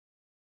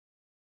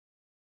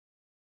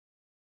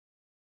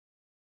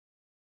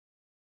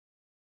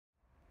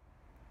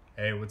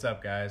Hey, what's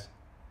up, guys?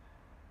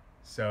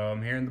 So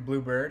I'm here in the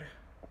Bluebird,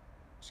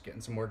 just getting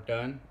some work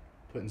done,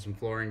 putting some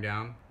flooring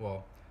down,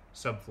 well,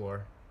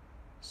 subfloor,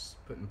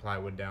 putting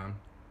plywood down.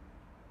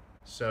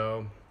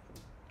 So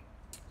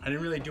I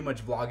didn't really do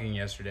much vlogging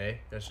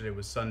yesterday. Yesterday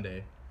was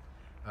Sunday.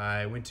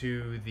 I went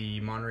to the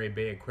Monterey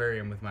Bay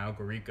Aquarium with my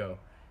Uncle Rico,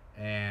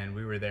 and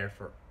we were there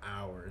for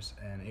hours,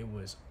 and it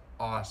was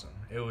awesome.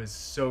 It was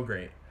so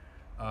great.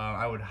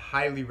 I would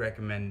highly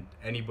recommend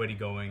anybody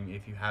going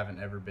if you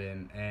haven't ever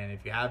been, and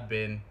if you have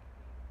been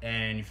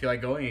and you feel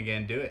like going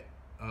again, do it.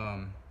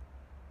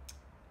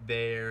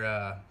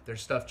 Their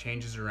stuff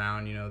changes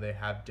around. You know, they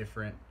have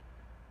different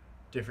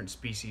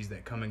species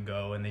that come and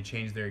go, and they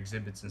change their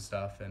exhibits and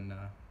stuff. And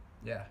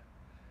yeah,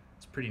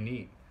 it's pretty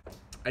neat.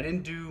 I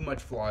didn't do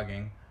much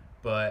vlogging,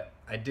 but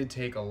I did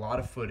take a lot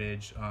of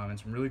footage and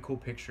some really cool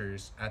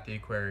pictures at the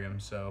aquarium.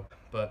 So,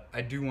 but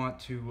I do want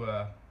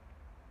to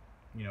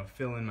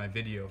fill in my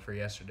video for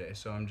yesterday.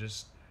 So I'm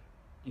just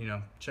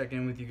checking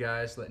in with you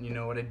guys, letting you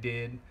know what I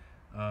did.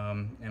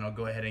 And I'll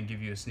go ahead and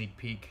give you a sneak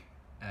peek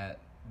at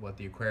what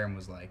the aquarium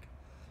was like.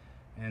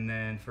 And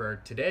then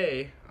for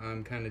today,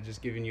 I'm kind of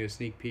just giving you a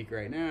sneak peek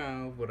right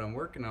now of what I'm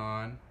working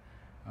on.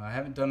 I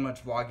haven't done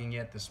much vlogging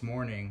yet this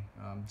morning.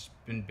 It's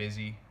been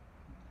busy.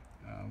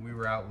 We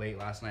were out late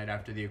last night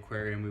after the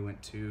aquarium. We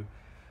went to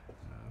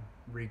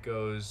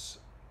Rico's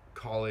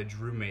college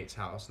roommate's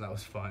house, and that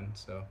was fun.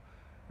 So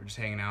we're just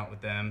hanging out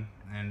with them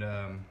and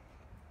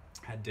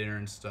had dinner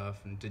and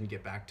stuff, and didn't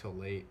get back till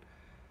late.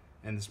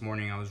 And this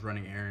morning I was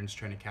running errands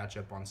trying to catch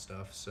up on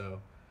stuff. So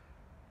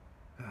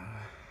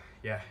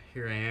yeah,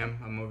 here I am.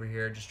 I'm over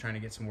here just trying to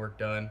get some work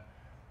done.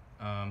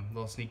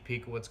 Little sneak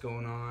peek of what's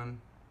going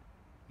on.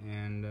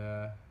 And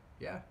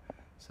yeah,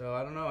 so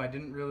I don't know, I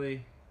didn't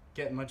really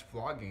get much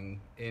vlogging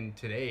in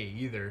today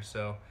either,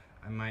 so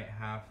I might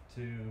have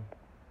to,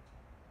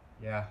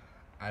 yeah,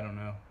 I don't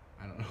know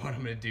what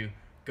I'm gonna do.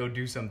 Go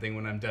do something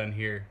when I'm done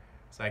here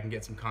so I can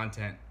get some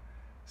content.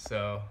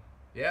 So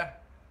yeah,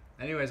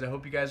 anyways, I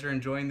hope you guys are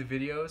enjoying the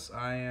videos.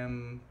 I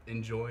am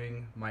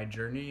enjoying my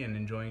journey and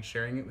enjoying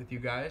sharing it with you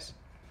guys.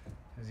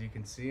 As you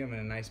can see, I'm in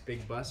a nice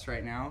big bus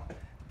right now.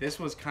 This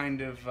was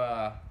kind of,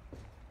 I'll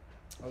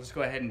just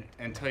go ahead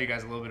and tell you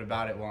guys a little bit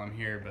about it while I'm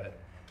here, but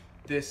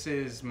this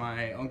is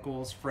my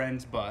uncle's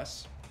friend's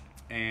bus,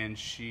 and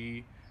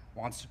she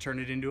wants to turn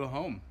it into a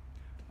home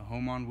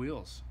on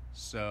wheels.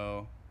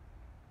 So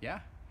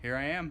yeah, here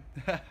I am.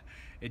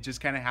 It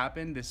just kind of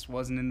happened. This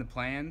wasn't in the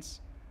plans.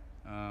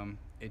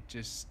 It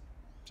just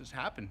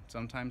happened.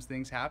 Sometimes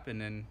things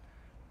happen,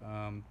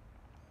 and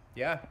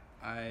yeah,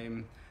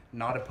 I'm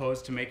not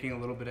opposed to making a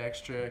little bit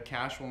extra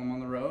cash while I'm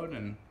on the road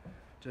and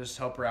just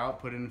help her out,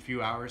 put in a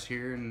few hours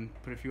here and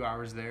put a few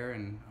hours there,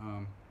 and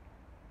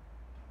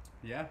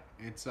yeah,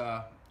 it's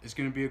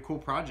gonna be a cool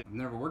project. I've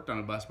never worked on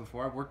a bus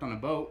before. I've worked on a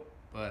boat,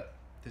 but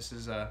this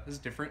is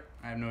different.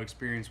 I have no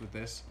experience with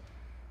this,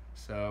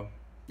 so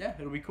yeah,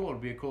 it'll be cool. It'll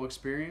be a cool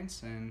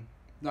experience, and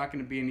not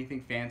gonna be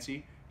anything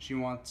fancy. She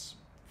wants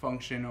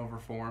function over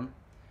form,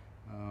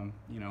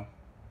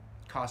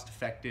 cost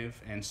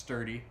effective and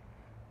sturdy.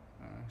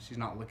 She's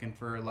not looking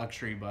for a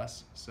luxury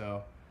bus,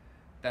 so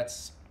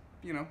that's,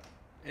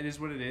 it is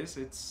what it is.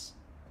 It's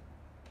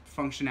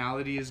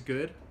functionality is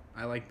good.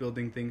 I like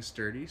building things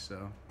sturdy,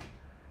 so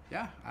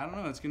yeah, I don't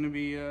know. It's gonna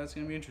be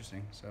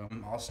interesting. So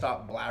I'll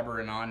stop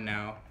blabbering on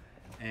now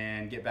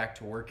and get back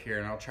to work here,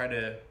 and I'll try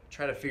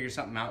to figure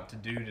something out to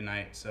do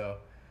tonight so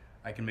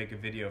I can make a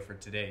video for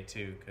today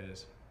too,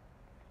 because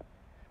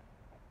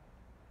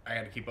I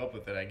got to keep up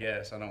with it, I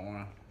guess. I don't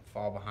want to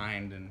fall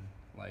behind and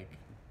like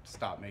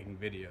stop making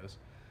videos.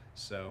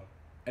 So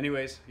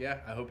anyways, yeah,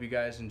 I hope you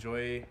guys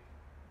enjoy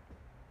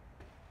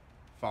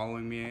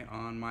following me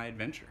on my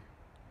adventure.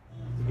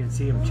 You can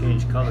see them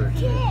change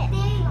colors.